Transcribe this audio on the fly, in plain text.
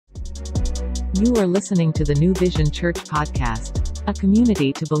You are listening to the New Vision Church podcast, a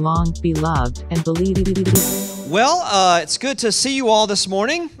community to belong, be loved, and believe. Well, it's good to see you all this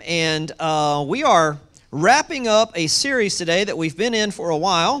morning, and we are wrapping up a series today that we've been in for a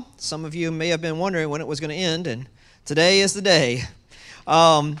while. Some of you may have been wondering when it was going to end, and today is the day.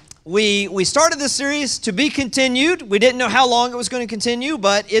 We started this series to be continued. We didn't know how long it was going to continue,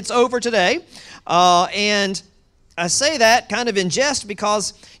 but it's over today. And I say that kind of in jest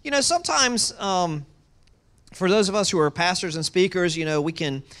because, sometimes for those of us who are pastors and speakers,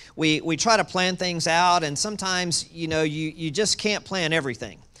 we try to plan things out, and sometimes, you just can't plan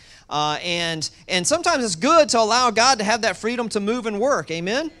everything. And sometimes it's good to allow God to have that freedom to move and work.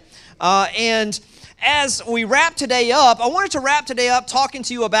 Amen? And as we wrap today up, I wanted to wrap today up talking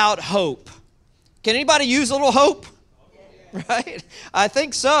to you about hope. Can anybody use a little hope? Right? I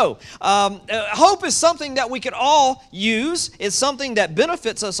think so. Hope is something that we could all use. It's something that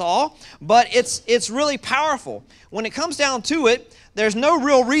benefits us all, but it's really powerful. When it comes down to it, there's no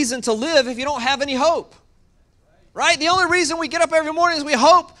real reason to live if you don't have any hope. Right? The only reason we get up every morning is we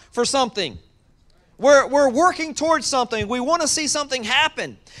hope for something. We're working towards something. We want to see something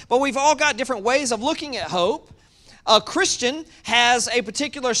happen. But we've all got different ways of looking at hope. A Christian has a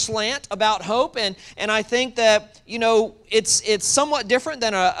particular slant about hope, and I think that, it's somewhat different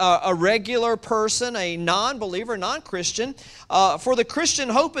than a regular person, a non-believer, non-Christian. For the Christian,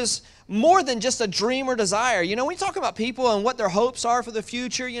 hope is more than just a dream or desire. When you talk about people and what their hopes are for the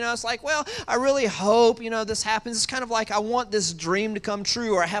future, it's like, well, I really hope, this happens. It's kind of like I want this dream to come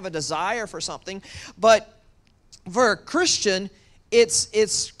true, or I have a desire for something. But for a Christian,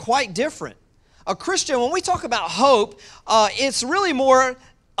 it's quite different. A Christian, when we talk about hope, it's really more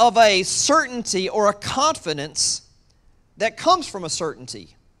of a certainty or a confidence that comes from a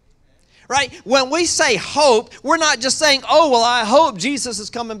certainty. Right? When we say hope, we're not just saying, oh, well, I hope Jesus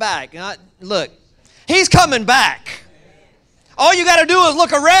is coming back. Look, He's coming back. All you got to do is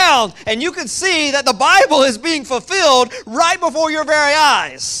look around, and you can see that the Bible is being fulfilled right before your very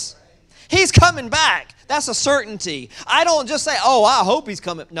eyes. He's coming back. That's a certainty. I don't just say, oh, I hope He's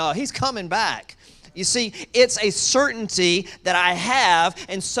coming. No, He's coming back. You see, it's a certainty that I have,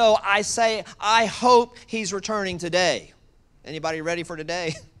 and so I say, I hope He's returning today. Anybody ready for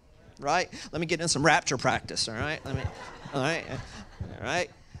today? Right? Let me get in some rapture practice, all right? All right.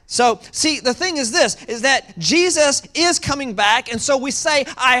 So, see, the thing is this, is that Jesus is coming back, and so we say,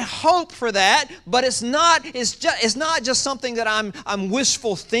 I hope for that, but it's not just something that I'm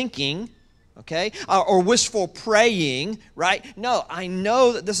wishful thinking, okay, or wishful praying, right? No, I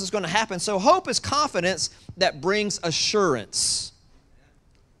know that this is going to happen. So hope is confidence that brings assurance.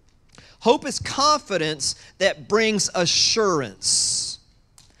 Hope is confidence that brings assurance.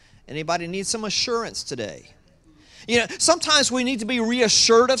 Anybody need some assurance today? Sometimes we need to be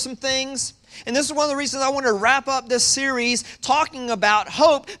reassured of some things. And this is one of the reasons I want to wrap up this series talking about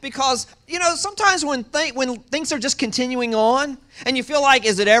hope, because, sometimes when things are just continuing on and you feel like,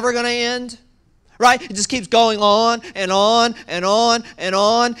 is it ever going to end? Right? It just keeps going on and on and on and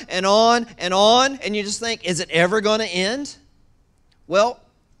on and on and on. And you just think, is it ever going to end? Well,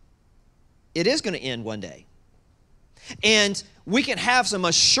 it is going to end one day. And we can have some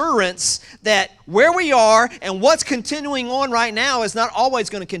assurance that where we are and what's continuing on right now is not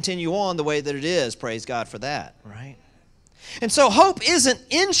always going to continue on the way that it is. Praise God for that, right? And so hope isn't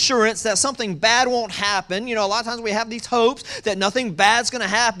insurance that something bad won't happen. A lot of times we have these hopes that nothing bad's going to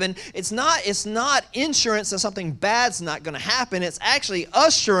happen. It's not insurance that something bad's not going to happen. It's actually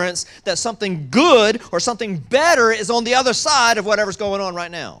assurance that something good or something better is on the other side of whatever's going on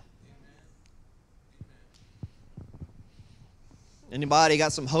right now. Anybody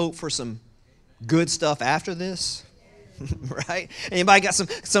got some hope for some good stuff after this? Right? Anybody got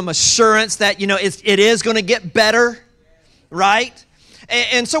some assurance that, it is going to get better? Right?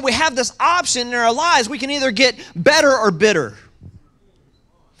 And so we have this option in our lives. We can either get better or bitter.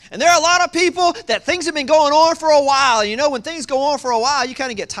 And there are a lot of people that things have been going on for a while. When things go on for a while, you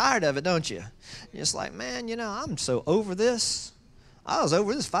kind of get tired of it, don't you? You're just like, man, I'm so over this. I was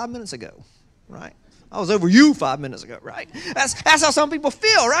over this 5 minutes ago, right? I was over you 5 minutes ago, right? That's how some people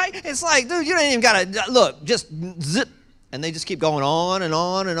feel, right? It's like, dude, you don't even got to, look, just zip. And they just keep going on and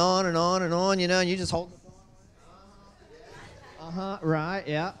on and on and on and on, and you just hold. Right,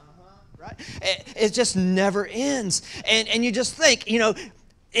 yeah. Right. It just never ends. And you just think,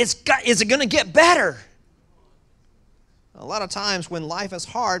 is it going to get better? A lot of times when life is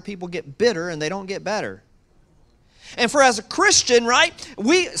hard, people get bitter and they don't get better. And as a Christian, right,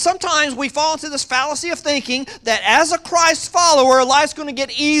 sometimes we fall into this fallacy of thinking that as a Christ follower, life's going to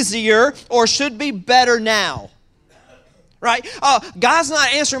get easier or should be better now. Right? God's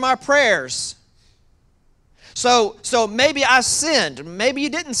not answering my prayers. So maybe I sinned. Maybe you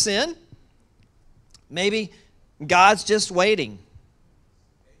didn't sin. Maybe God's just waiting.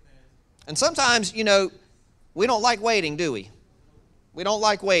 And sometimes, we don't like waiting, do we? We don't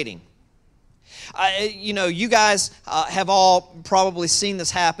like waiting. You guys have all probably seen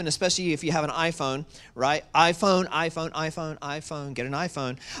this happen, especially if you have an iPhone, right? iPhone, get an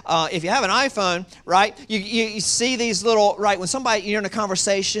iPhone. If you have an iPhone, right, you see these little, right, when you're in a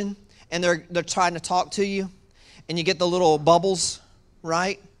conversation and they're trying to talk to you, and you get the little bubbles,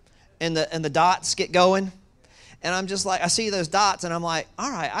 right, and the dots get going. And I'm just like, I see those dots, and I'm like, all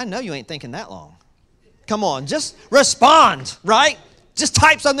right, I know you ain't thinking that long. Come on, just respond, right? Just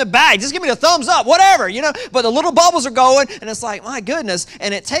type something back. Just give me the thumbs up, whatever, But the little bubbles are going, and it's like, my goodness.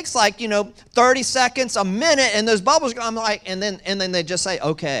 And it takes 30 seconds, a minute, and those bubbles, I'm like, and then they just say,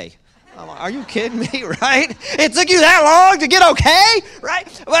 okay. I'm like, are you kidding me, right? It took you that long to get okay,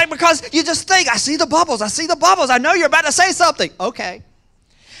 right? Like, because you just think, I see the bubbles. I know you're about to say something. Okay.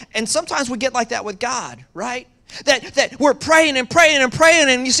 And sometimes we get like that with God, right? That we're praying and praying and praying,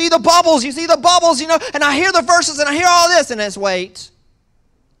 and you see the bubbles, and I hear the verses, and I hear all this, and it's wait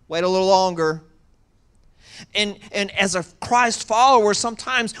a little longer. And as a Christ follower,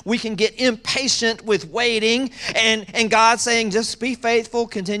 sometimes we can get impatient with waiting, and God saying, just be faithful,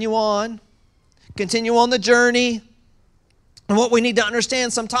 continue on the journey. And what we need to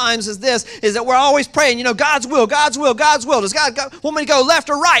understand sometimes is that we're always praying, God's will. Does God want me to go left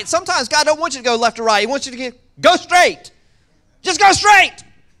or right? Sometimes God don't want you to go left or right. He wants you to go straight. Just go straight.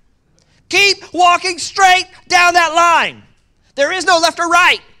 Keep walking straight down that line. There is no left or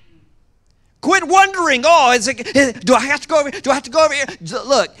right. Quit wondering, do I have to go over here? Do I have to go over here?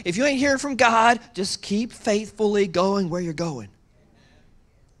 Look, if you ain't hearing from God, just keep faithfully going where you're going.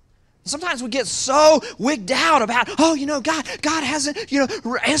 Sometimes we get so wigged out about, God hasn't,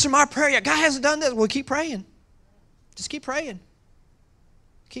 answered my prayer yet. God hasn't done this. Well, keep praying. Just keep praying.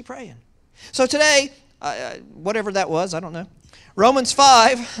 Keep praying. So today, whatever that was, I don't know. Romans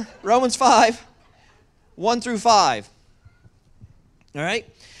 5, 1 through 5. All right?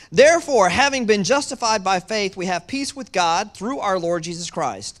 Therefore, having been justified by faith, we have peace with God through our Lord Jesus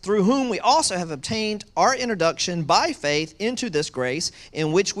Christ, through whom we also have obtained our introduction by faith into this grace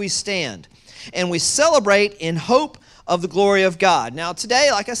in which we stand. And we celebrate in hope of the glory of God. Now today,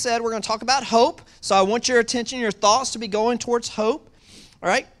 like I said, we're going to talk about hope. So I want your attention, your thoughts to be going towards hope. All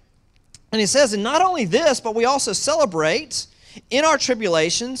right? And he says, and not only this, but we also celebrate in our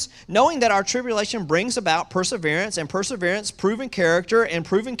tribulations, knowing that our tribulation brings about perseverance, and perseverance, proven character, and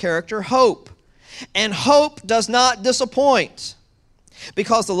proven character, hope. And hope does not disappoint,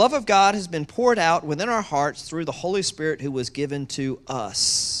 because the love of God has been poured out within our hearts through the Holy Spirit who was given to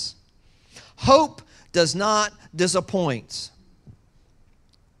us. Hope does not disappoint.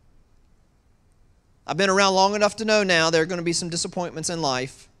 I've been around long enough to know now there are going to be some disappointments in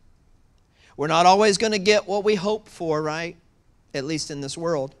life. We're not always going to get what we hope for, right? At least in this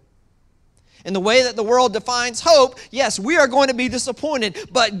world. In the way that the world defines hope, yes, we are going to be disappointed.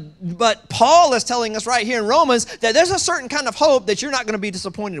 But Paul is telling us right here in Romans that there's a certain kind of hope that you're not going to be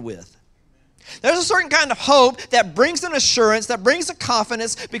disappointed with. There's a certain kind of hope that brings an assurance, that brings a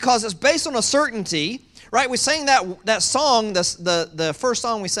confidence, because it's based on a certainty. Right? We sang that song, the first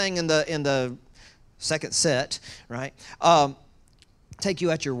song we sang in the second set, right? Take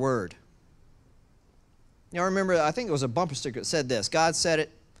you at your word. I remember, I think it was a bumper sticker that said this: God said it,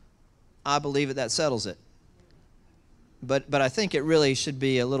 I believe it, that settles it. But I think it really should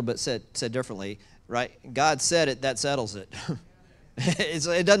be a little bit said differently, right? God said it, that settles it.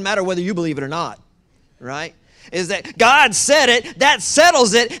 It doesn't matter whether you believe it or not, right? Is that God said it, that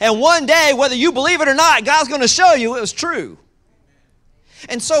settles it, and one day, whether you believe it or not, God's going to show you it was true.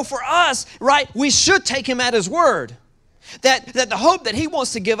 And so for us, right, we should take Him at His word. That the hope that He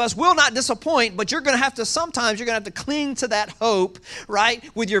wants to give us will not disappoint, but you're going to have to cling to that hope, right,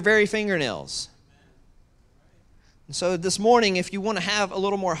 with your very fingernails. And so this morning, if you want to have a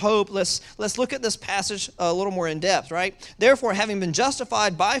little more hope, let's look at this passage a little more in depth, right? Therefore, having been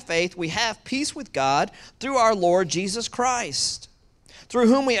justified by faith, we have peace with God through our Lord Jesus Christ, through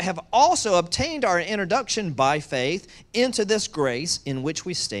whom we have also obtained our introduction by faith into this grace in which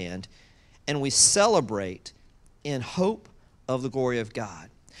we stand, and we celebrate in hope of the glory of God.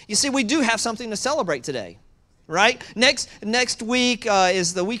 You see, we do have something to celebrate today, right? Next week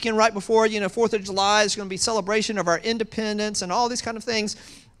is the weekend right before, 4th of July. It's going to be celebration of our independence and all these kind of things.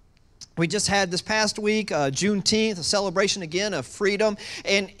 We just had this past week, Juneteenth, a celebration again of freedom.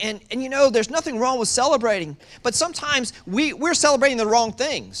 And there's nothing wrong with celebrating, but sometimes we're celebrating the wrong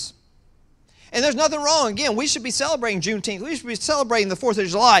things. And there's nothing wrong. Again, we should be celebrating Juneteenth. We should be celebrating the 4th of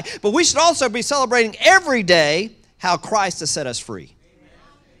July. But we should also be celebrating every day how Christ has set us free.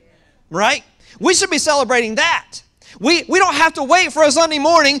 Right? We should be celebrating that. We don't have to wait for a Sunday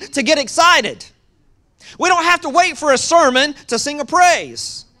morning to get excited. We don't have to wait for a sermon to sing a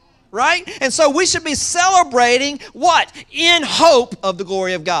praise. Right? And so we should be celebrating what? In hope of the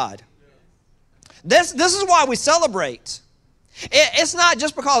glory of God. This is why we celebrate. It's not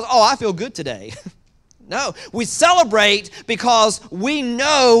just because, oh, I feel good today. No, we celebrate because we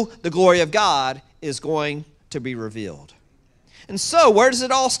know the glory of God is going to be revealed. And so, where does it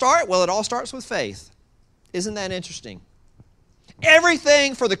all start? Well, it all starts with faith. Isn't that interesting?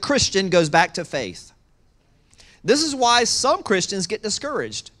 Everything for the Christian goes back to faith. This is why some Christians get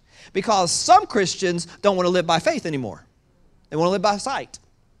discouraged, because some Christians don't want to live by faith anymore. They want to live by sight.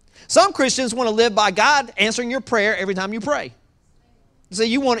 Some Christians want to live by God answering your prayer every time you pray. So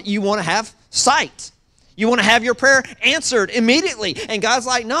you want to have sight. You want to have your prayer answered immediately. And God's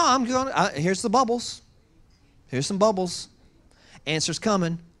like, no, here's the bubbles. Here's some bubbles. Answer's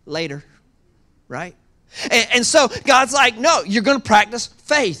coming later. Right? And so God's like, no, you're going to practice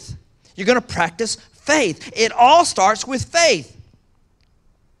faith. You're going to practice faith. It all starts with faith.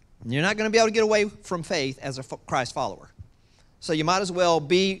 You're not going to be able to get away from faith as a Christ follower. So you might as well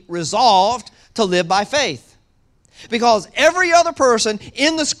be resolved to live by faith. Because every other person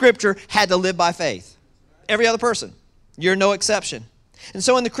in the Scripture had to live by faith. Every other person. You're no exception. And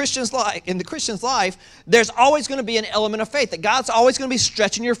so in the Christian's life, there's always going to be an element of faith. That God's always going to be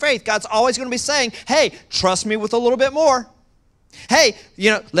stretching your faith. God's always going to be saying, hey, trust me with a little bit more. Hey,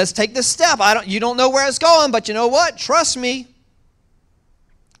 let's take this step. You don't know where it's going, but you know what? Trust me.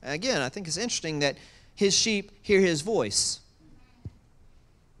 And again, I think it's interesting that his sheep hear his voice,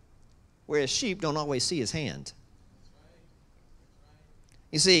 whereas sheep don't always see his hand.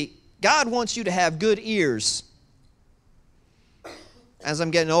 You see, God wants you to have good ears. As I'm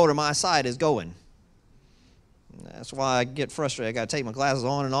getting older, my sight is going. That's why I get frustrated. I got to take my glasses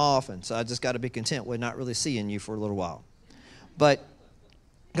on and off, and so I just got to be content with not really seeing you for a little while. But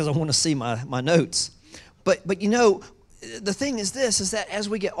because I want to see my notes. But the thing is this, is that as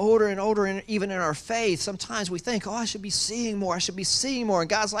we get older and older, and even in our faith, sometimes we think, oh, I should be seeing more. I should be seeing more. And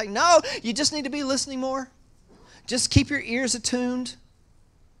God's like, no, you just need to be listening more. Just keep your ears attuned.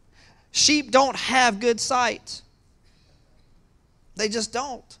 Sheep don't have good sight. They just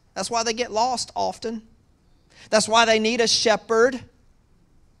don't. That's why they get lost often. That's why they need a shepherd.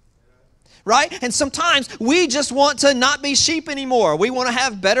 Right? And sometimes we just want to not be sheep anymore. We want to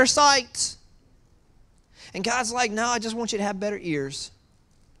have better sight. And God's like, no, I just want you to have better ears.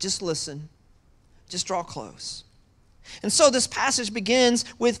 Just listen. Just draw close. And so this passage begins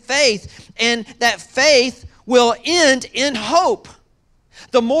with faith. And that faith will end in hope.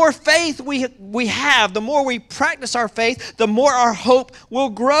 The more faith we have, the more we practice our faith, the more our hope will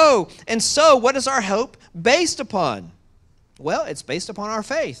grow. And so, what is our hope based upon? Well, it's based upon our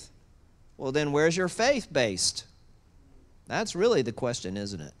faith. Well, then where's your faith based? That's really the question,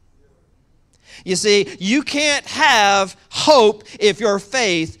 isn't it? You see, you can't have hope if your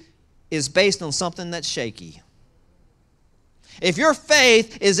faith is based on something that's shaky. If your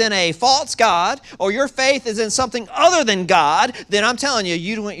faith is in a false god, or your faith is in something other than God, then I'm telling you,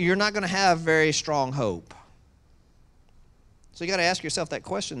 you're not going to have very strong hope. So you got to ask yourself that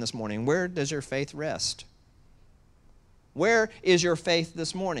question this morning. Where does your faith rest? Where is your faith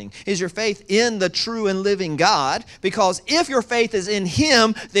this morning? Is your faith in the true and living God? Because if your faith is in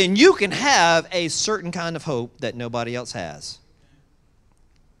Him, then you can have a certain kind of hope that nobody else has.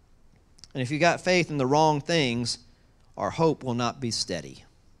 And if you got faith in the wrong things, our hope will not be steady.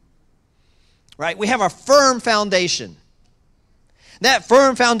 Right? We have a firm foundation. That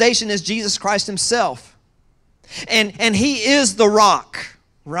firm foundation is Jesus Christ Himself. And He is the rock,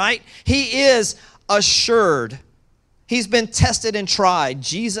 right? He is assured. He's been tested and tried.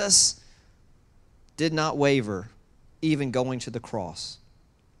 Jesus did not waver, even going to the cross.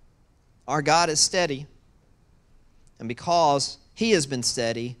 Our God is steady. And because He has been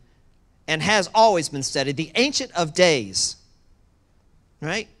steady, and has always been steady, the Ancient of Days,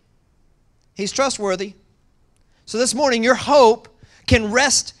 right? He's trustworthy. So this morning, your hope can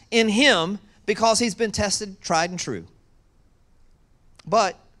rest in Him because He's been tested, tried, and true.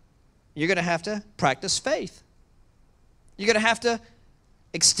 But you're going to have to practice faith. You're going to have to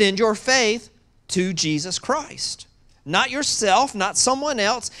extend your faith to Jesus Christ. Not yourself, not someone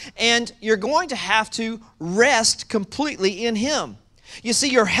else, and you're going to have to rest completely in Him. You see,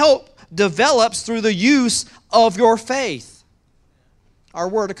 your help develops through the use of your faith. Our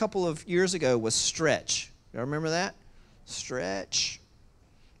word a couple of years ago was stretch. You remember that? Stretch.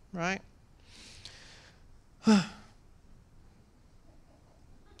 Right? I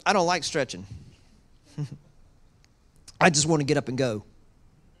don't like stretching. I just want to get up and go.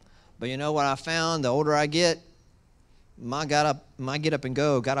 But you know what I found? The older I get, my get up and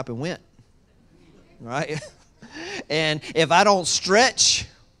go got up and went. Right? And if I don't stretch,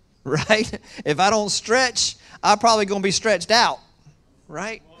 right? If I don't stretch, I'm probably going to be stretched out.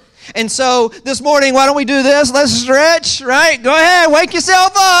 Right? And so this morning, why don't we do this? Let's stretch, right? Go ahead, wake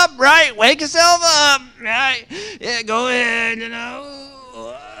yourself up, right? Wake yourself up, right? Yeah, go ahead,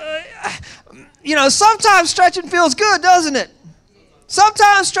 You know, sometimes stretching feels good, doesn't it?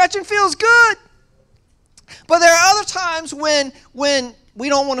 Sometimes stretching feels good. But there are other times when we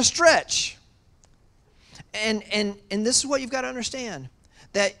don't want to stretch. And this is what you've got to understand.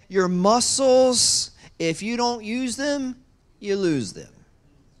 That your muscles, if you don't use them, you lose them.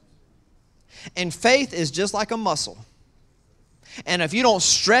 And faith is just like a muscle. And if you don't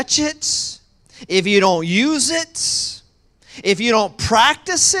stretch it, if you don't use it, if you don't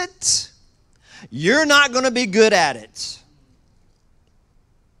practice it, you're not going to be good at it.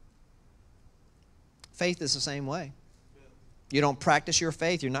 Faith is the same way. You don't practice your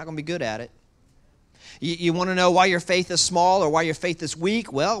faith, you're not going to be good at it. You want to know why your faith is small or why your faith is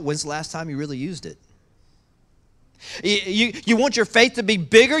weak? Well, when's the last time you really used it? You want your faith to be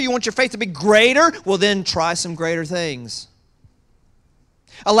bigger? You want your faith to be greater? Well, then try some greater things.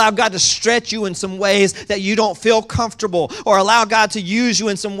 Allow God to stretch you in some ways that you don't feel comfortable, or allow God to use you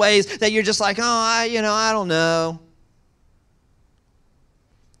in some ways that you're just like, I don't know.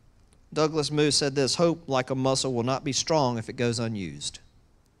 Douglas Moo said this: hope, like a muscle, will not be strong if it goes unused.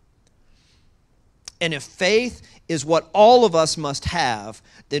 And if faith is what all of us must have,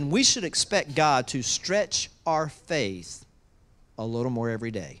 then we should expect God to stretch our faith a little more every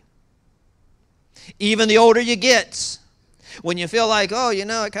day. Even the older you get, when you feel like,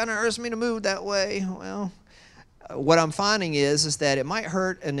 it kind of hurts me to move that way, well, what I'm finding is that it might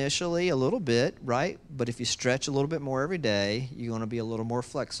hurt initially a little bit, right? But if you stretch a little bit more every day, you're going to be a little more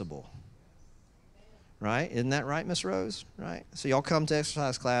flexible. Right? Isn't that right, Miss Rose? Right? So y'all come to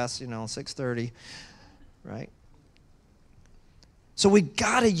exercise class, 6:30, right? So we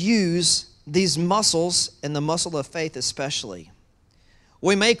got to use these muscles, and the muscle of faith especially.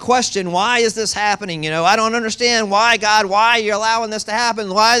 We may question, why is this happening? I don't understand why, God, why you're allowing this to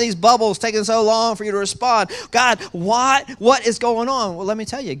happen? Why are these bubbles taking so long for you to respond? God, what is going on? Well, let me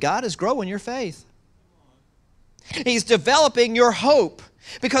tell you, God is growing your faith. He's developing your hope.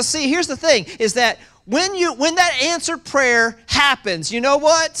 Because see, here's the thing, is that when that answered prayer happens, you know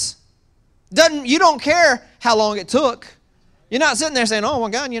what? You don't care how long it took. You're not sitting there saying, oh my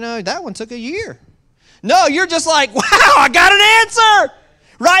God, that one took a year. No, you're just like, wow, I got an answer.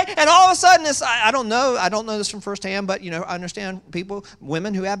 Right? And all of a sudden, I don't know this from firsthand, but I understand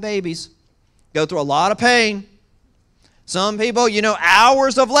women who have babies go through a lot of pain. Some people,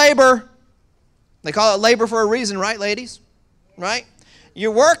 hours of labor. They call it labor for a reason, right, ladies? Right? You're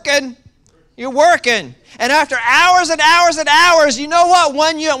working. And after hours and hours and hours, you know what?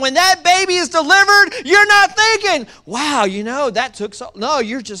 When that baby is delivered, you're not thinking, wow, that took so... No,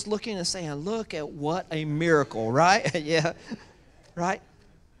 you're just looking and saying, look at what a miracle, right? Yeah, right?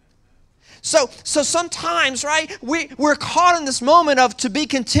 So sometimes, right, we're caught in this moment of to be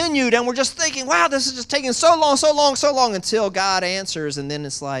continued, and we're just thinking, wow, this is just taking so long until God answers, and then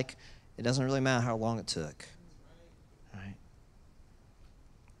it's like, it doesn't really matter how long it took. Right?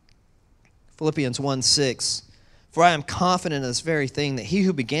 Philippians 1:6, for I am confident of this very thing, that he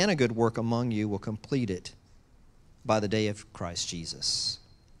who began a good work among you will complete it by the day of Christ Jesus.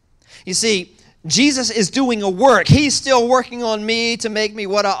 You see, Jesus is doing a work. He's still working on me to make me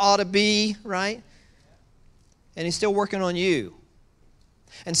what I ought to be, right? And he's still working on you.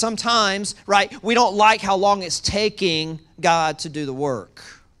 And sometimes, right, we don't like how long it's taking God to do the work.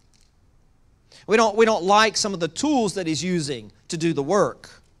 We don't like some of the tools that he's using to do the work.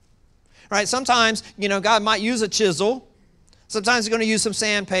 Right? Sometimes, God might use a chisel. Sometimes he's going to use some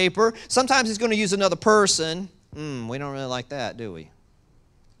sandpaper. Sometimes he's going to use another person. We don't really like that, do we?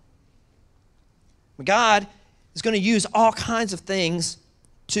 God is going to use all kinds of things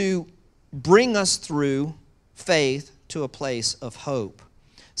to bring us through faith to a place of hope.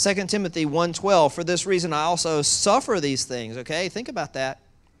 2 Timothy 1:12, for this reason I also suffer these things. Okay, think about that.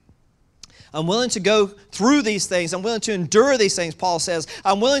 I'm willing to go through these things. I'm willing to endure these things, Paul says.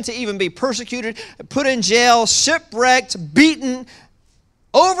 I'm willing to even be persecuted, put in jail, shipwrecked, beaten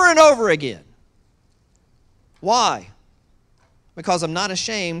over and over again. Why? Because I'm not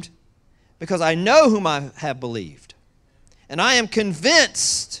ashamed, because I know whom I have believed. And I am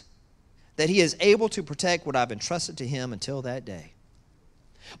convinced that he is able to protect what I've entrusted to him until that day.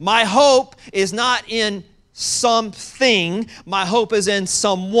 My hope is not in something. My hope is in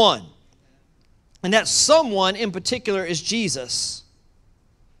someone. And that someone in particular is Jesus.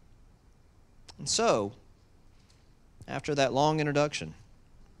 And so, after that long introduction,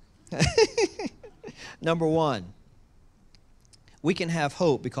 number one, we can have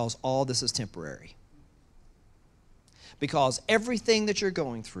hope because all this is temporary. Because everything that you're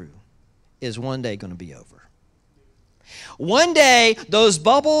going through is one day going to be over. One day, those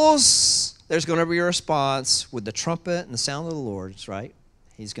bubbles, there's going to be a response with the trumpet and the sound of the Lord, right?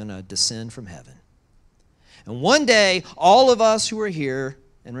 He's going to descend from heaven. And one day, all of us who are here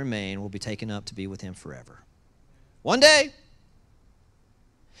and remain will be taken up to be with him forever. One day.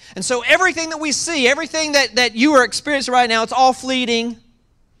 And so everything that we see, everything that you are experiencing right now, it's all fleeting.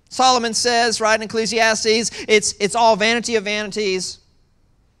 Solomon says, right, in Ecclesiastes, it's all vanity of vanities.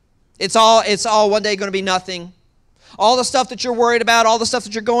 It's all one day going to be nothing. All the stuff that you're worried about, all the stuff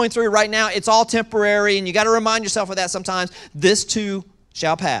that you're going through right now, it's all temporary, and you got to remind yourself of that sometimes. This too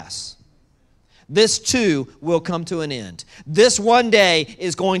shall pass. This too will come to an end. This one day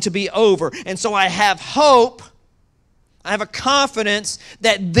is going to be over. And so I have hope. I have a confidence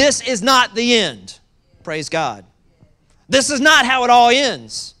that this is not the end. Praise God. This is not how it all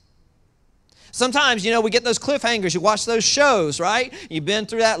ends. Sometimes, we get those cliffhangers. You watch those shows, right? You've been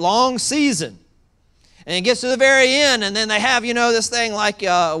through that long season. And it gets to the very end, and then they have, this thing like,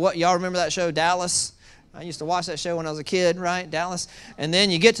 y'all remember that show, Dallas? I used to watch that show when I was a kid, right, Dallas? And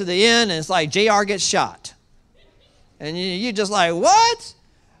then you get to the end, and it's like JR gets shot. And you just like, what?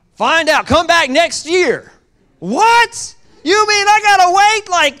 Find out. Come back next year. What? You mean I got to wait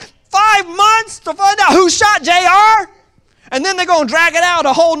like 5 months to find out who shot JR? And then they're going to drag it out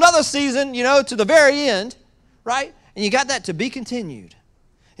a whole nother season, to the very end, right? And you got that to be continued.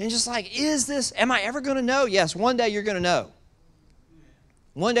 And just like, am I ever going to know? Yes, one day you're going to know.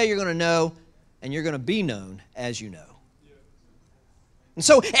 One day you're going to know, and you're going to be known as you know. And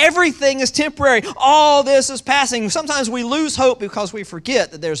so everything is temporary. All this is passing. Sometimes we lose hope because we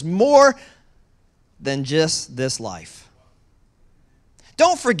forget that there's more than just this life.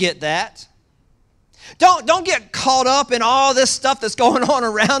 Don't forget that. Don't get caught up in all this stuff that's going on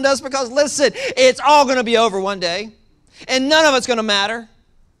around us, because listen, it's all going to be over one day, and none of it's going to matter.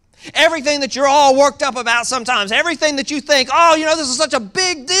 Everything that you're all worked up about sometimes, everything that you think, this is such a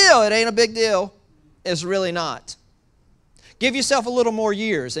big deal. It ain't a big deal. It's really not. Give yourself a little more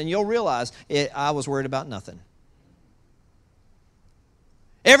years and you'll realize I was worried about nothing.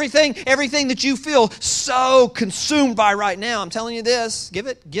 Everything that you feel so consumed by right now, I'm telling you this, give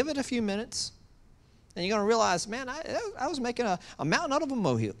it a few minutes. And you're going to realize, man, I was making a mountain out of a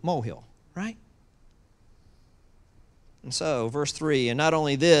molehill, right? And so, verse 3, and not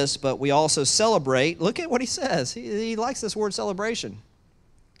only this, but we also celebrate. Look at what he says. He likes this word celebration.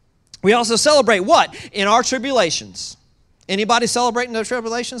 We also celebrate what? In our tribulations. Anybody celebrating their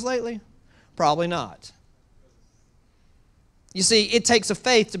tribulations lately? Probably not. You see, it takes a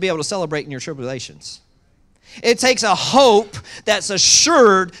faith to be able to celebrate in your tribulations. It takes a hope that's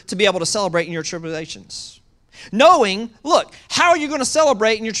assured to be able to celebrate in your tribulations. Knowing, look, how are you going to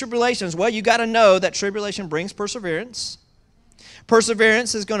celebrate in your tribulations? Well, you got to know that tribulation brings perseverance.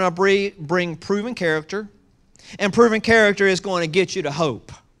 Perseverance is going to bring proven character. And proven character is going to get you to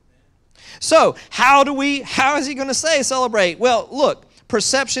hope. So, how is he going to say celebrate? Well, look,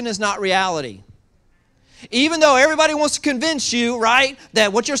 perception is not reality. Even though everybody wants to convince you, right,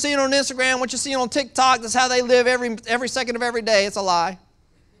 that what you're seeing on Instagram, what you're seeing on TikTok, that's how they live every second of every day, it's a lie.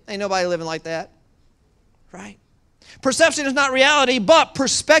 Ain't nobody living like that. Right? Perception is not reality, but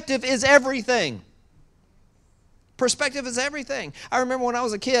perspective is everything. Perspective is everything. I remember when I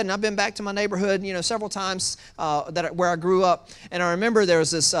was a kid, and I've been back to my neighborhood, several times where I grew up, and I remember there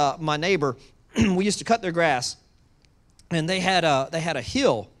was this my neighbor. We used to cut their grass, and they had a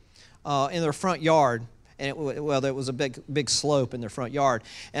hill in their front yard. And there was a big slope in their front yard.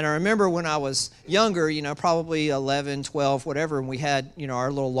 And I remember when I was younger, probably 11, 12, whatever, and we had,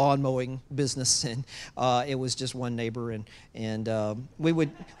 our little lawn mowing business, and it was just one neighbor, and we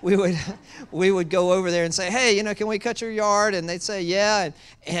would go over there and say, hey, can we cut your yard? And they'd say, yeah.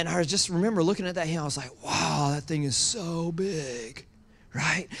 And I just remember looking at that hill, I was like, wow, that thing is so big.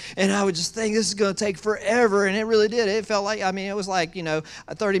 Right? And I would just think this is going to take forever, and it really did. It felt like, it was like,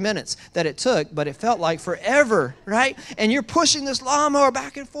 30 minutes that it took, but it felt like forever, right? And you're pushing this lawnmower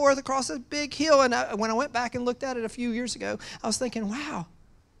back and forth across this big hill, and when I went back and looked at it a few years ago, I was thinking, wow,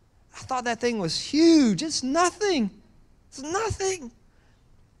 I thought that thing was huge. It's nothing. It's nothing.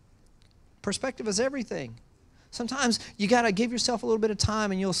 Perspective is everything. Sometimes you got to give yourself a little bit of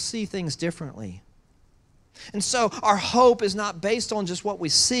time, and you'll see things differently. And so our hope is not based on just what we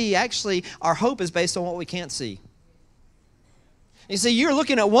see. Actually, our hope is based on what we can't see. You see, you're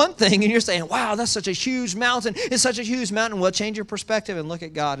looking at one thing and you're saying, wow, that's such a huge mountain. It's such a huge mountain. Well, change your perspective and look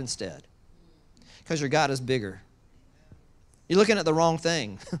at God instead. Because your God is bigger. You're looking at the wrong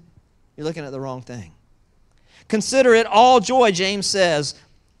thing. You're looking at the wrong thing. Consider it all joy, James says.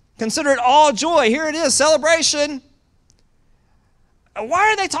 Consider it all joy. Here it is, celebration.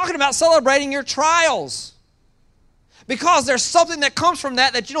 Why are they talking about celebrating your trials? Because there's something that comes from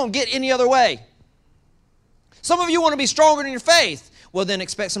that you don't get any other way. Some of you want to be stronger in your faith. Well, then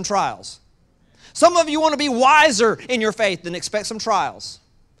expect some trials. Some of you want to be wiser in your faith. Then expect some trials.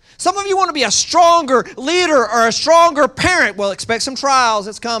 Some of you want to be a stronger leader or a stronger parent. Well, expect some trials.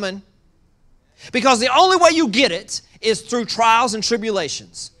 It's coming. Because the only way you get it is through trials and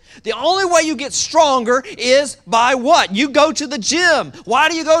tribulations. The only way you get stronger is by what? You go to the gym. Why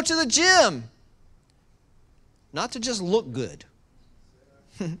do you go to the gym? Not to just look good.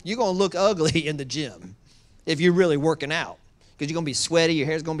 You're going to look ugly in the gym if you're really working out. Because you're going to be sweaty, your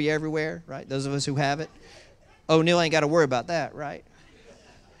hair's going to be everywhere, right? Those of us who have it. Oh, Neil ain't got to worry about that, right?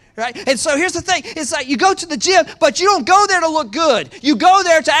 Right? And so here's the thing. It's like you go to the gym, but you don't go there to look good. You go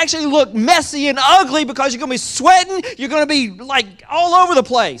there to actually look messy and ugly because you're going to be sweating. You're going to be like all over the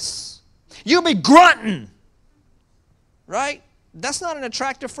place. You're going to be grunting. Right? That's not an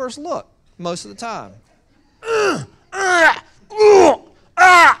attractive first look most of the time.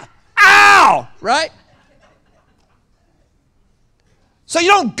 Ow! Right? So you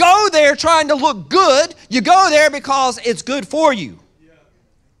don't go there trying to look good. You go there because it's good for you.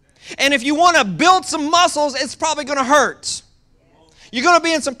 And if you want to build some muscles, it's probably going to hurt. You're going to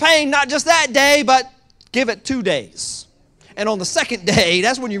be in some pain, not just that day, but give it 2 days. And on the second day,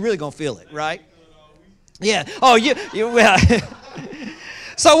 that's when you're really going to feel it, right? Yeah. Oh, well.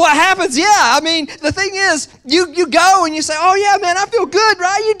 So what happens? Yeah, I mean, the thing is, you go and you say, oh, yeah, man, I feel good,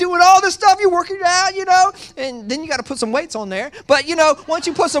 right? You're doing all this stuff. You're working out, and then you got to put some weights on there. But, once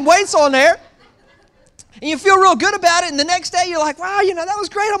you put some weights on there, and you feel real good about it, and the next day you're like, wow, that was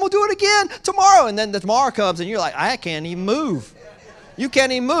great. I'm going to do it again tomorrow. And then the tomorrow comes, and you're like, I can't even move. You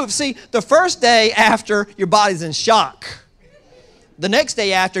can't even move. See, the first day after, your body's in shock. The next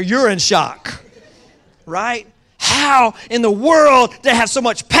day after, you're in shock. Right? How in the world did I have so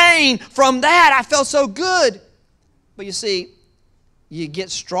much pain from that? I felt so good. But you see, you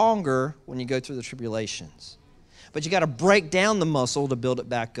get stronger when you go through the tribulations. But you got to break down the muscle to build it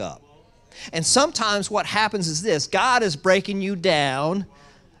back up. And sometimes what happens is this. God is breaking you down.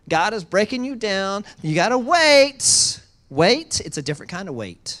 God is breaking you down. You got to wait. Wait, it's a different kind of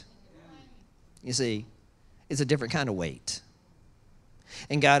wait. You see, it's a different kind of wait.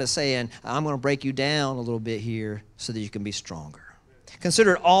 And God is saying, I'm going to break you down a little bit here so that you can be stronger.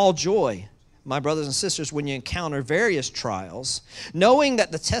 Consider it all joy, my brothers and sisters, when you encounter various trials, knowing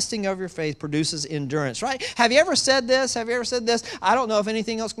that the testing of your faith produces endurance, right? Have you ever said this? Have you ever said this? I don't know if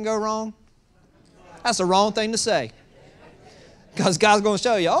anything else can go wrong. That's the wrong thing to say. Because God's going to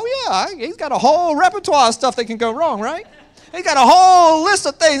show you, oh yeah, he's got a whole repertoire of stuff that can go wrong, right? He's got a whole list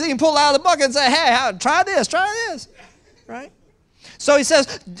of things he can pull out of the bucket and say, hey, try this, right? So he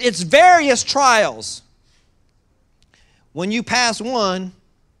says, it's various trials. When you pass one,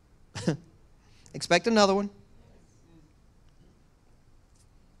 expect another one.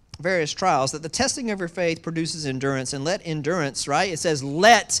 Various trials, that the testing of your faith produces endurance, and let endurance, right? It says,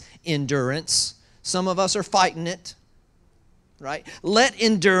 let endurance. Some of us are fighting it, right? Let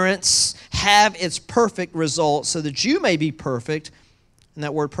endurance have its perfect result so that you may be perfect. And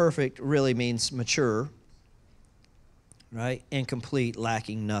that word perfect really means mature, right? And complete,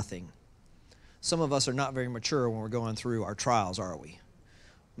 lacking nothing. Some of us are not very mature when we're going through our trials, are we?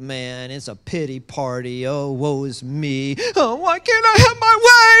 Man, it's a pity party. Oh, woe is me. Oh, why can't I have my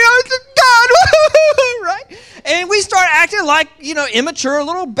way? Oh, God, right? And we start acting like, immature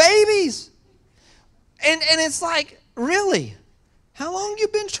little babies. And it's like, really? How long you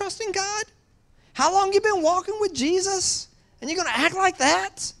been trusting God? How long you been walking with Jesus? And you're going to act like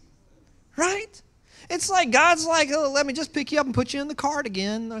that? Right? It's like God's like, oh, let me just pick you up and put you in the cart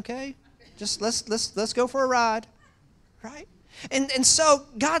again, okay? Just let's go for a ride. Right? And so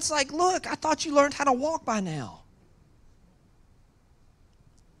God's like, look, I thought you learned how to walk by now.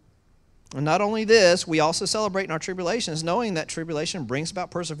 And not only this, we also celebrate in our tribulations, knowing that tribulation brings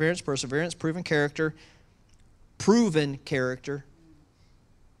about perseverance, proven character,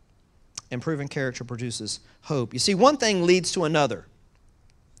 and proven character produces hope. You see, one thing leads to another.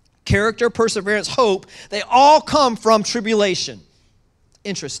 Character, perseverance, hope, they all come from tribulation.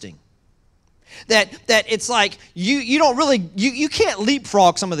 Interesting. That it's like you don't really, you can't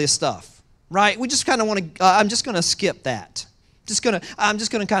leapfrog some of this stuff. right? We just kind of want to, I'm just going to skip that. I'm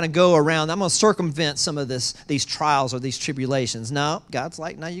just going to kind of go around. I'm going to circumvent some of these trials or these tribulations. No, God's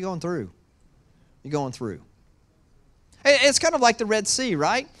like, no, you're going through. You're going through. It's kind of like the Red Sea,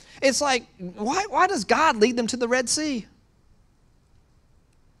 right? It's like, why does God lead them to the Red Sea?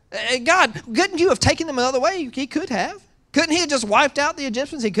 God, couldn't you have taken them another way? He could have. Couldn't he have just wiped out the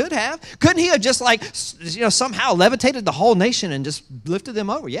Egyptians? He could have. Couldn't he have just somehow levitated the whole nation and just lifted them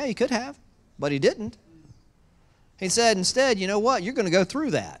over? Yeah, he could have, but he didn't. He said instead, you know what? You're going to go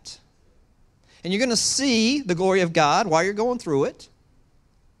through that. And you're going to see the glory of God while you're going through it.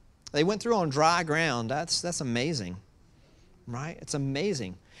 They went through on dry ground. That's amazing, right? It's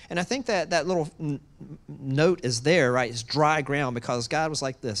amazing. And I think that little note is there, right? It's dry ground because God was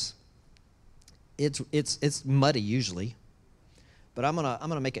like this. It's muddy usually, but I'm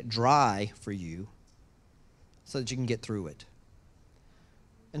gonna make it dry for you so that you can get through it.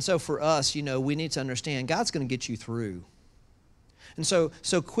 And so for us, we need to understand God's going to get you through. And so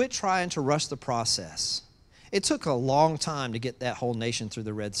quit trying to rush the process. It took a long time to get that whole nation through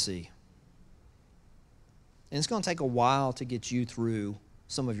the Red Sea. And it's going to take a while to get you through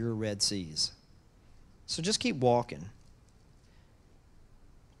some of your Red Seas. So just keep walking.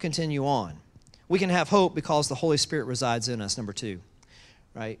 Continue on. We can have hope because the Holy Spirit resides in us, number 2.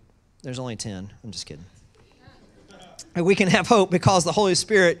 Right? There's only 10. I'm just kidding. We can have hope because the Holy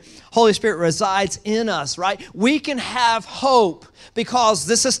Spirit resides in us, right? We can have hope because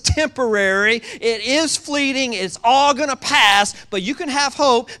this is temporary. It is fleeting. It's all going to pass. But you can have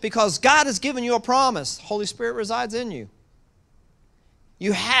hope because God has given you a promise. The Holy Spirit resides in you.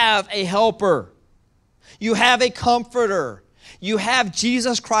 You have a helper. You have a comforter. You have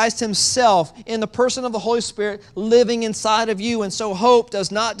Jesus Christ himself in the person of the Holy Spirit living inside of you. And so hope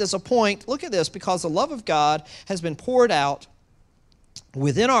does not disappoint. Look at this, because the love of God has been poured out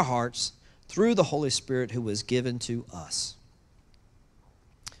within our hearts through the Holy Spirit who was given to us.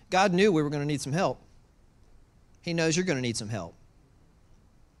 God knew we were going to need some help. He knows you're going to need some help.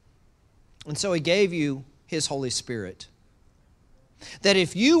 And so he gave you his Holy Spirit. That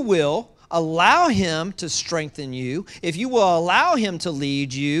if you will allow him to strengthen you, if you will allow him to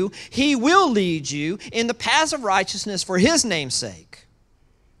lead you, he will lead you in the paths of righteousness for his name's sake.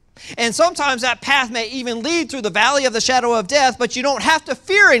 And sometimes that path may even lead through the valley of the shadow of death, but you don't have to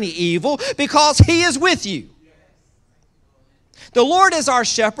fear any evil because he is with you. The Lord is our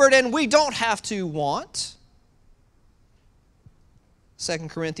shepherd and we don't have to want. 2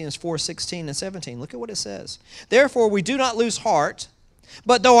 Corinthians 4:16 and 17. Look at what it says. Therefore, we do not lose heart,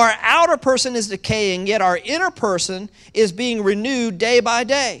 but though our outer person is decaying, yet our inner person is being renewed day by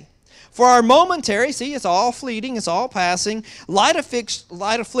day. For our momentary, see, it's all fleeting, it's all passing, light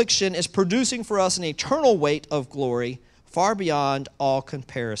affliction is producing for us an eternal weight of glory far beyond all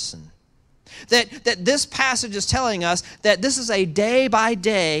comparison. That this passage is telling us that this is a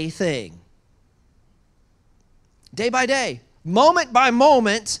day-by-day thing. Day by day. Moment by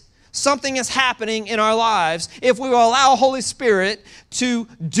moment, something is happening in our lives if we will allow Holy Spirit to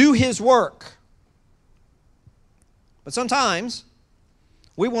do his work. But sometimes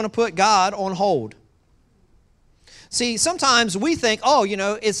we want to put God on hold. See, sometimes we think,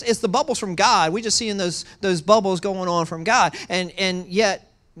 it's the bubbles from God. We just seeing those bubbles going on from God. And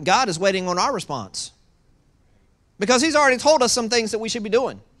yet God is waiting on our response. Because he's already told us some things that we should be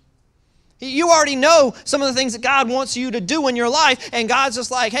doing. You already know some of the things that God wants you to do in your life, and God's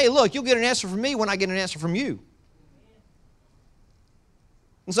just like, hey, look, you'll get an answer from me when I get an answer from you.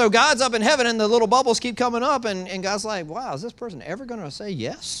 And so God's up in heaven, and the little bubbles keep coming up, and God's like, wow, is this person ever going to say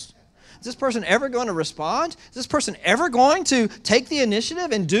yes? Is this person ever going to respond? Is this person ever going to take the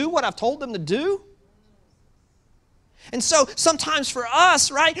initiative and do what I've told them to do? And so sometimes for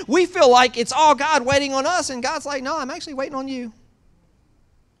us, right, we feel like it's all God waiting on us, and God's like, no, I'm actually waiting on you.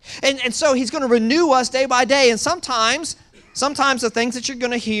 And so he's going to renew us day by day. And sometimes the things that you're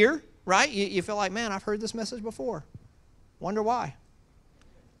going to hear, right, you feel like, man, I've heard this message before. Wonder why?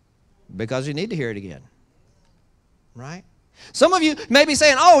 Because you need to hear it again, right? Some of you may be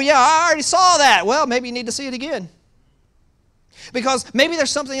saying, oh, yeah, I already saw that. Well, maybe you need to see it again. Because maybe there's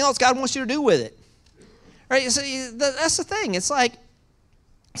something else God wants you to do with it. Right? So that's the thing. It's like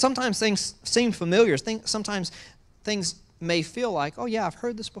sometimes things seem familiar. Sometimes things may feel like, oh yeah, I've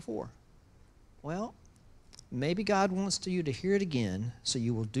heard this before. Well, maybe God wants you to hear it again so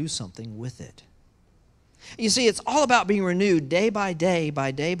you will do something with it. You see, it's all about being renewed day by day by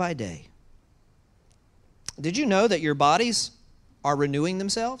day by day. Did you know that your bodies are renewing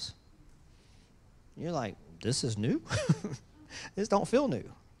themselves? You're like, this is new? This don't feel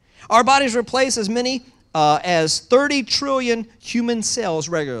new. Our bodies replace as many as 30 trillion human cells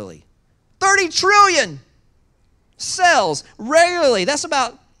regularly. 30 trillion cells regularly. That's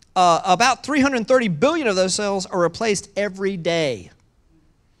about 330 billion of those cells are replaced every day.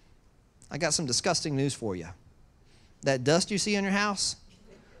 I got some disgusting news for you. That dust you see in your house,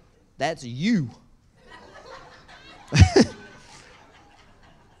 that's you.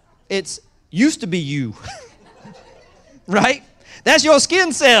 It's used to be you. Right? That's your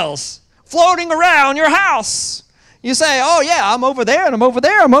skin cells floating around your house. You say, oh yeah, I'm over there and I'm over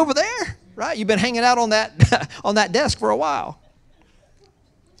there, I'm over there. Right? You've been hanging out on that on that desk for a while.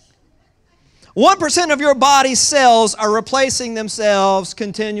 1% of your body's cells are replacing themselves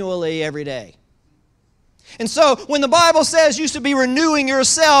continually every day. And so when the Bible says you should be renewing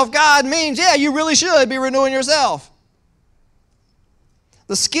yourself, God means, yeah, you really should be renewing yourself.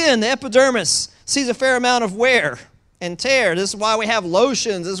 The skin, the epidermis, sees a fair amount of wear and tear. This is why we have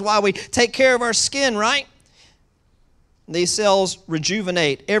lotions. This is why we take care of our skin, right? These cells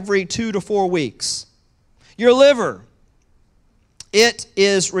rejuvenate every 2 to 4 weeks. Your liver, it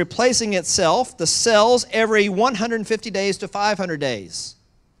is replacing itself, the cells, every 150 days to 500 days.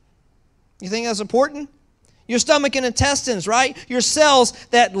 You think that's important? Your stomach and intestines, right? Your cells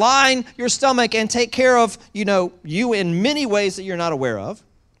that line your stomach and take care of, you in many ways that you're not aware of,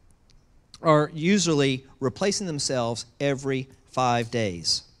 are usually replacing themselves every 5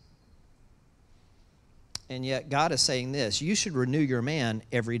 days. And yet God is saying this, you should renew your man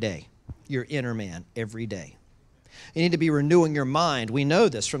every day, your inner man every day. You need to be renewing your mind. We know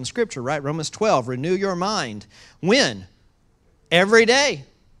this from Scripture, right? Romans 12, renew your mind. When? Every day.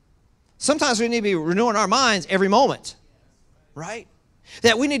 Sometimes we need to be renewing our minds every moment, right?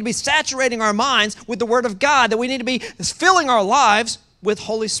 That we need to be saturating our minds with the Word of God, that we need to be filling our lives with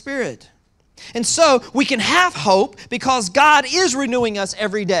Holy Spirit. And so we can have hope because God is renewing us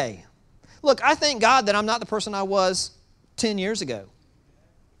every day. Look, I thank God that I'm not the person I was 10 years ago.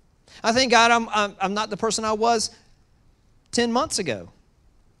 I thank God I'm not the person I was 10 months ago.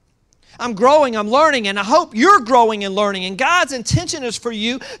 I'm growing, I'm learning, and I hope you're growing and learning. And God's intention is for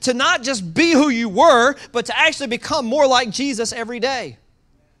you to not just be who you were, but to actually become more like Jesus every day.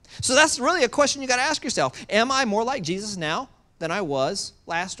 So that's really a question you got to ask yourself. Am I more like Jesus now than I was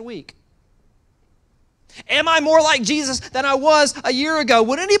last week? Am I more like Jesus than I was a year ago?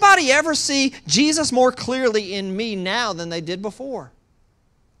 Would anybody ever see Jesus more clearly in me now than they did before?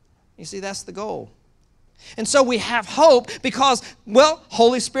 You see, that's the goal. And so we have hope because, well,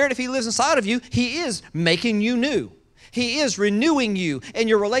 Holy Spirit, if He lives inside of you, He is making you new. He is renewing you in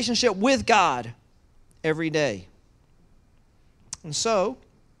your relationship with God every day. And so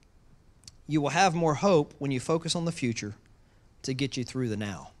you will have more hope when you focus on the future to get you through the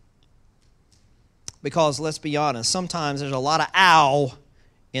now. Because let's be honest, sometimes there's a lot of ow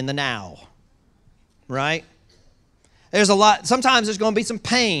in the now, right? Sometimes there's going to be some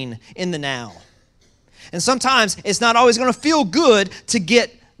pain in the now. And sometimes it's not always going to feel good to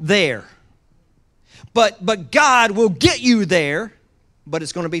get there. But God will get you there, but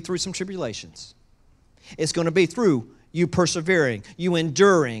it's going to be through some tribulations. It's going to be through you persevering, you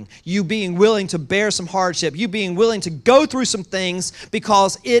enduring, you being willing to bear some hardship, you being willing to go through some things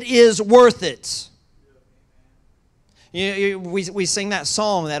because it is worth it. We sing that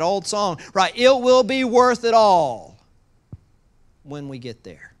song, that old song, right? It will be worth it all when we get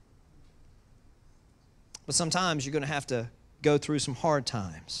there. But sometimes you're going to have to go through some hard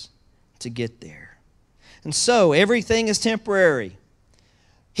times to get there. And so everything is temporary.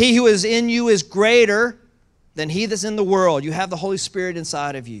 He who is in you is greater than he that's in the world. You have the Holy Spirit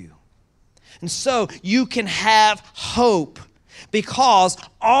inside of you. And so you can have hope because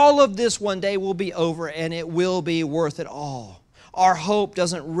all of this one day will be over and it will be worth it all. Our hope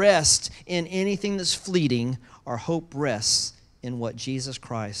doesn't rest in anything that's fleeting. Our hope rests in what Jesus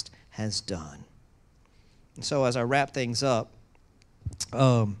Christ has done. And so as I wrap things up,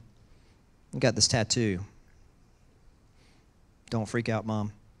 I got this tattoo. Don't freak out,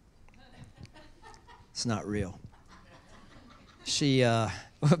 Mom. It's not real.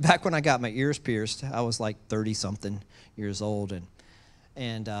 Back when I got my ears pierced, I was like 30-something years old,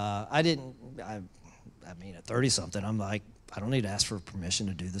 and at 30-something, I'm like, I don't need to ask for permission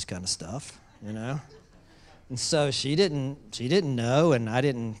to do this kind of stuff, And so she didn't know, and I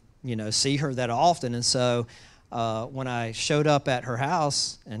didn't, see her that often, and so when I showed up at her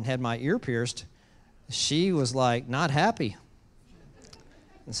house and had my ear pierced, she was like not happy.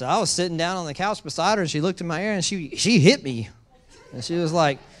 And so I was sitting down on the couch beside her, and she looked in my ear, and she hit me. And she was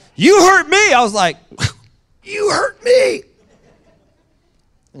like, "You hurt me." I was like, "You hurt me."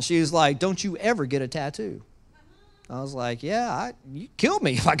 And she was like, "Don't you ever get a tattoo." I was like, "Yeah, you kill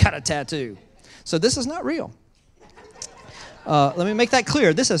me if I got a tattoo." So this is not real. Let me make that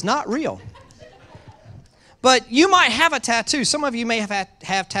clear. This is not real. But you might have a tattoo. Some of you may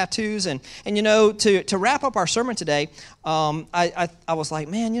have tattoos. And you know, to wrap up our sermon today, I was like,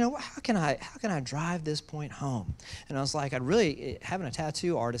 man, you know, how can I drive this point home? And I was like, having a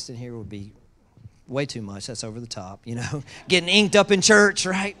tattoo artist in here would be way too much. That's over the top, you know, getting inked up in church,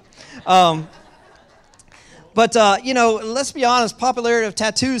 right? But you know, let's be honest, popularity of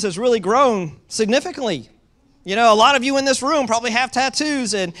tattoos has really grown significantly. You know, a lot of you in this room probably have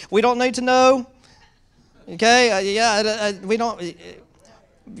tattoos, and we don't need to know. Okay, we don't,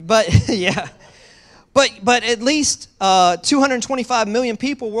 but yeah. But at least 225 million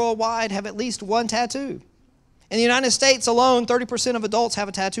people worldwide have at least one tattoo. In the United States alone, 30% of adults have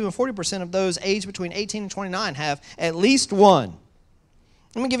a tattoo, and 40% of those aged between 18 and 29 have at least one.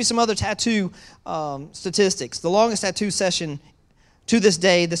 Let me give you some other tattoo statistics. The longest tattoo session to this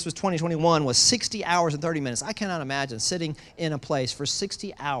day, this was 2021, was 60 hours and 30 minutes. I cannot imagine sitting in a place for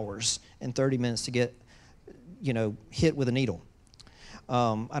 60 hours and 30 minutes to get, you know, hit with a needle.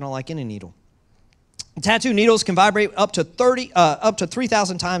 I don't like any needle. Tattoo needles can vibrate up to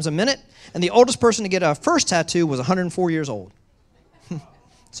 3,000 times a minute, and the oldest person to get a first tattoo was 104 years old.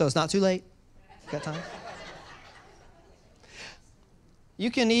 So it's not too late. Got time? You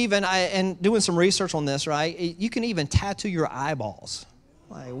can even, and doing some research on this, right? You can even tattoo your eyeballs.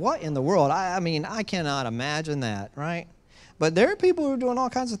 Like, what in the world? I mean, I cannot imagine that, right? But there are people who are doing all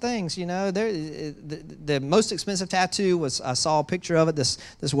kinds of things, you know. The most expensive tattoo was, I saw a picture of it.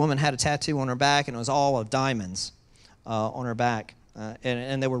 This woman had a tattoo on her back, and it was all of diamonds on her back.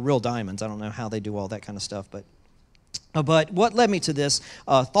 And they were real diamonds. I don't know how they do all that kind of stuff. But what led me to this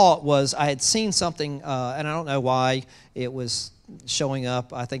thought was I had seen something, and I don't know why it was showing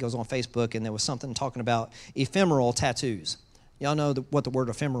up. I think it was on Facebook, and there was something talking about ephemeral tattoos. Y'all know what the word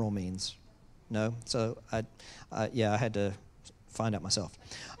ephemeral means? No? So, I had to find out myself.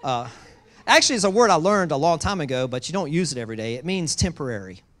 Actually, it's a word I learned a long time ago, but you don't use it every day. It means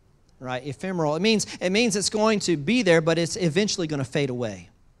temporary, right? Ephemeral. It means it's going to be there, but it's eventually going to fade away,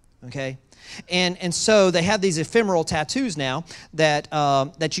 okay? And so they have these ephemeral tattoos now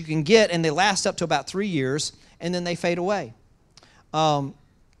that you can get, and they last up to about 3 years, and then they fade away. And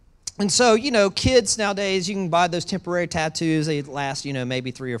so, you know, kids nowadays, you can buy those temporary tattoos. They last, you know,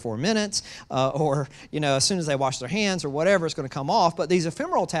 maybe 3 or 4 minutes, or, you know, as soon as they wash their hands or whatever, it's going to come off. But these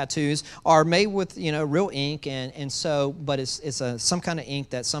ephemeral tattoos are made with, you know, real ink, and so, but it's some kind of ink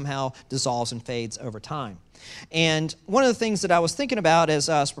that somehow dissolves and fades over time. And one of the things that I was thinking about as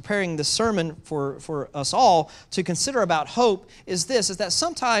I was preparing this sermon for us all to consider about hope is that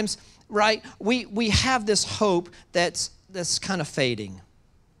sometimes, right, we have this hope that's kind of fading.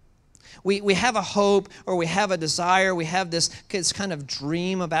 We have a hope, or we have a desire, we have this kind of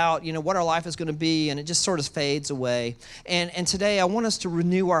dream about, you know, what our life is going to be, and it just sort of fades away. And today I want us to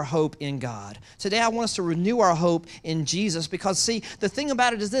renew our hope in God. Today I want us to renew our hope in Jesus, because, see, the thing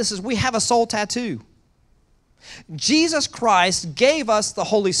about it is we have a soul tattoo. Jesus Christ gave us the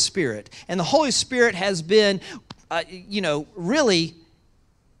Holy Spirit, and the Holy Spirit has been, really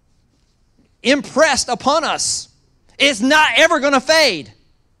impressed upon us. It's not ever going to fade.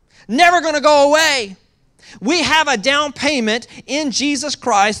 Never going to go away. We have a down payment in Jesus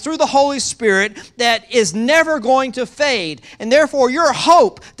Christ through the Holy Spirit that is never going to fade. And therefore, your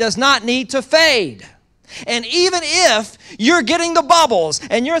hope does not need to fade. And even if you're getting the bubbles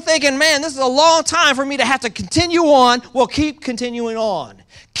and you're thinking, man, this is a long time for me to have to continue on, well, keep continuing on.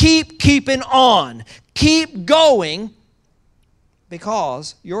 Keep keeping on. Keep going,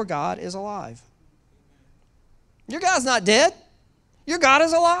 because your God is alive. Your God's not dead. Your God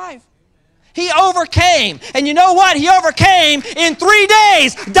is alive. He overcame. And you know what? He overcame in 3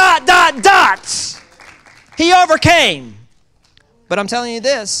 days. ... He overcame. But I'm telling you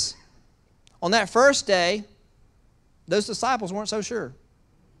this. On that first day, those disciples weren't so sure.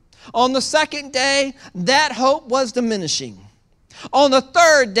 On the second day, that hope was diminishing. On the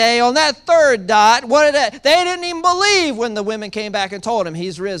third day, on that third dot, they didn't even believe when the women came back and told him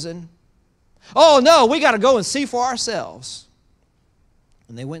he's risen. Oh no, we got to go and see for ourselves.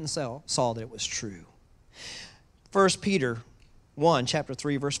 And they went and saw that it was true. 1 Peter 1, chapter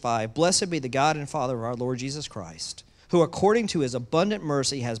 3, verse 5. Blessed be the God and Father of our Lord Jesus Christ, who according to his abundant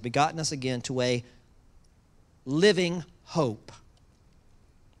mercy has begotten us again to a living hope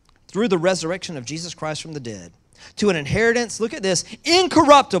through the resurrection of Jesus Christ from the dead, to an inheritance, look at this,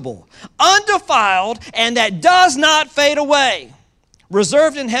 incorruptible, undefiled, and that does not fade away,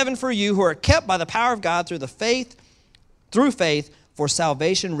 reserved in heaven for you, who are kept by the power of God through faith, for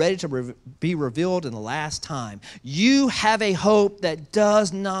salvation, ready to be revealed in the last time. You have a hope that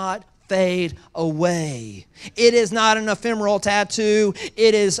does not fade away. It is not an ephemeral tattoo.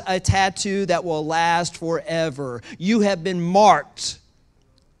 It is a tattoo that will last forever. You have been marked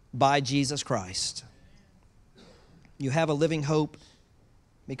by Jesus Christ. You have a living hope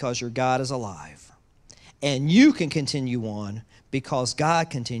because your God is alive. And you can continue on because God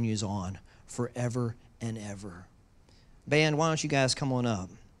continues on forever and ever. Band, why don't you guys come on up?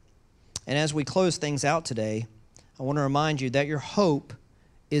 And as we close things out today, I want to remind you that your hope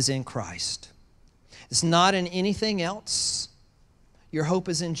is in Christ. It's not in anything else. Your hope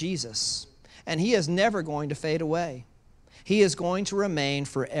is in Jesus. And He is never going to fade away. He is going to remain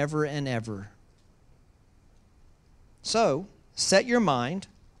forever and ever. So, set your mind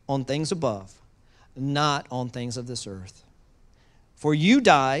on things above, not on things of this earth. For you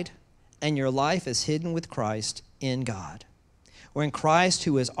died, and your life is hidden with Christ in God. When Christ,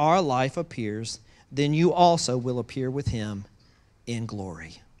 who is our life, appears, then you also will appear with Him in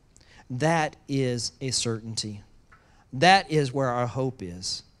glory. That is a certainty. That is where our hope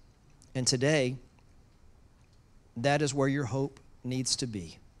is. And today, that is where your hope needs to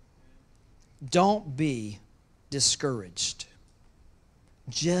be. Don't be discouraged.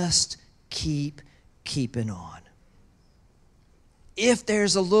 Just keep keeping on. If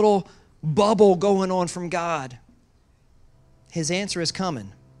there's a little bubble going on from God, His answer is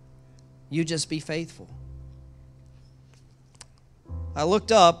coming. You just be faithful. I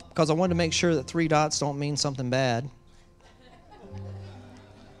looked up because I wanted to make sure that 3 dots don't mean something bad.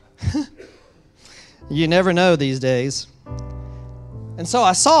 You never know these days. And so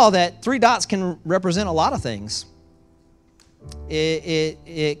I saw that 3 dots can represent a lot of things.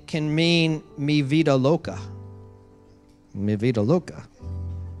 It can mean mi vida loca. Mi vida loca.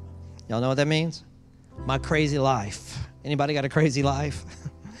 Y'all know what that means? My crazy life. Anybody got a crazy life?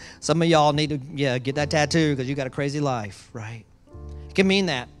 Some of y'all need to get that tattoo because you got a crazy life, right? It can mean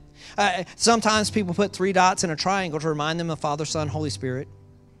that. Sometimes people put 3 dots in a triangle to remind them of Father, Son, Holy Spirit.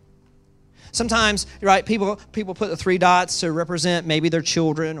 Sometimes, right, people put the 3 dots to represent maybe their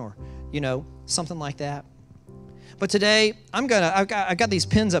children or, something like that. But today, I've got these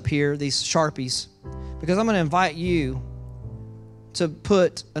pens up here, these Sharpies, because I'm going to invite you to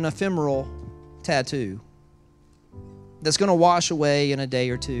put an ephemeral tattoo that's going to wash away in a day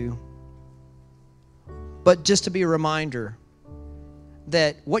or two. But just to be a reminder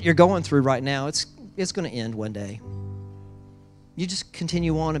that what you're going through right now, it's going to end one day. You just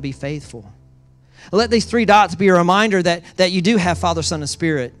continue on and be faithful. Let these 3 dots be a reminder that you do have Father, Son, and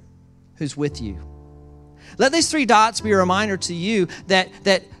Spirit who's with you. Let these 3 dots be a reminder to you that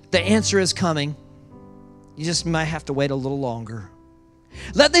the answer is coming. You just might have to wait a little longer.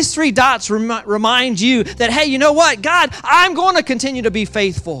 Let these 3 dots remind you that, hey, you know what? God, I'm going to continue to be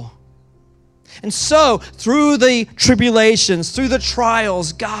faithful. And so, through the tribulations, through the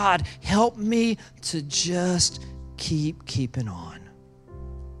trials, God, help me to just keep keeping on.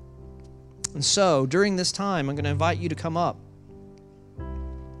 And so, during this time, I'm going to invite you to come up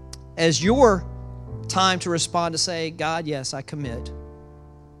as your time to respond to say, God, yes, I commit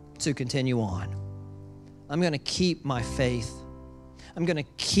to continue on. I'm going to keep my faith. I'm going to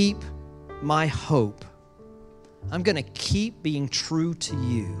keep my hope. I'm going to keep being true to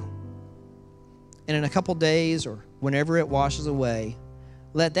you. And in a couple days or whenever it washes away,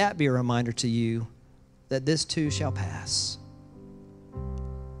 let that be a reminder to you that this too shall pass.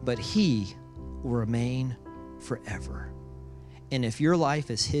 But He will remain forever. And if your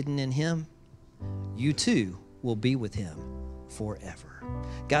life is hidden in Him, you too will be with Him forever.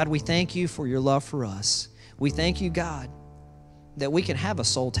 God, we thank You for Your love for us. We thank You, God, that we can have a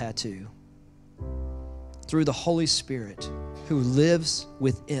soul tattoo through the Holy Spirit who lives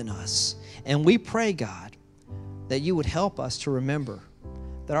within us. And we pray, God, that You would help us to remember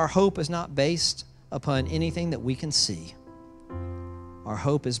that our hope is not based upon anything that we can see. Our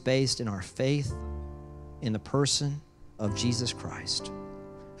hope is based in our faith in the person of Jesus Christ,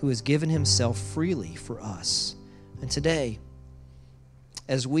 who has given Himself freely for us. And today,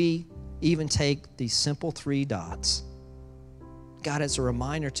 as we even take these simple 3 dots, God, it's a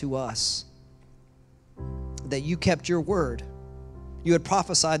reminder to us that You kept Your word. You had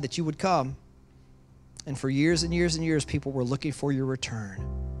prophesied that You would come. And for years and years and years, people were looking for Your return.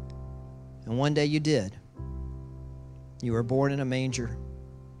 And one day You did. You were born in a manger.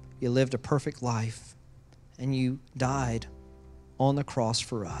 You lived a perfect life. And You died on the cross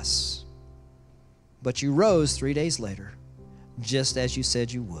for us. But You rose 3 days later, just as You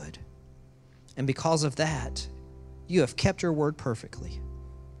said You would. And because of that, You have kept Your word perfectly.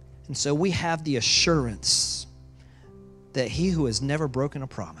 And so we have the assurance that He who has never broken a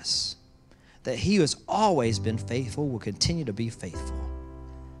promise, that He who has always been faithful will continue to be faithful.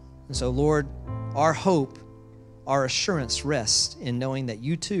 And so, Lord, our hope, our assurance rests in knowing that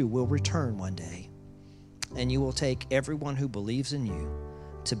you too will return one day, and you will take everyone who believes in you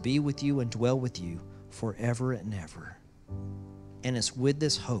to be with you and dwell with you forever and ever. And it's with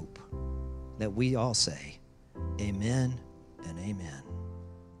this hope that we all say, amen and amen.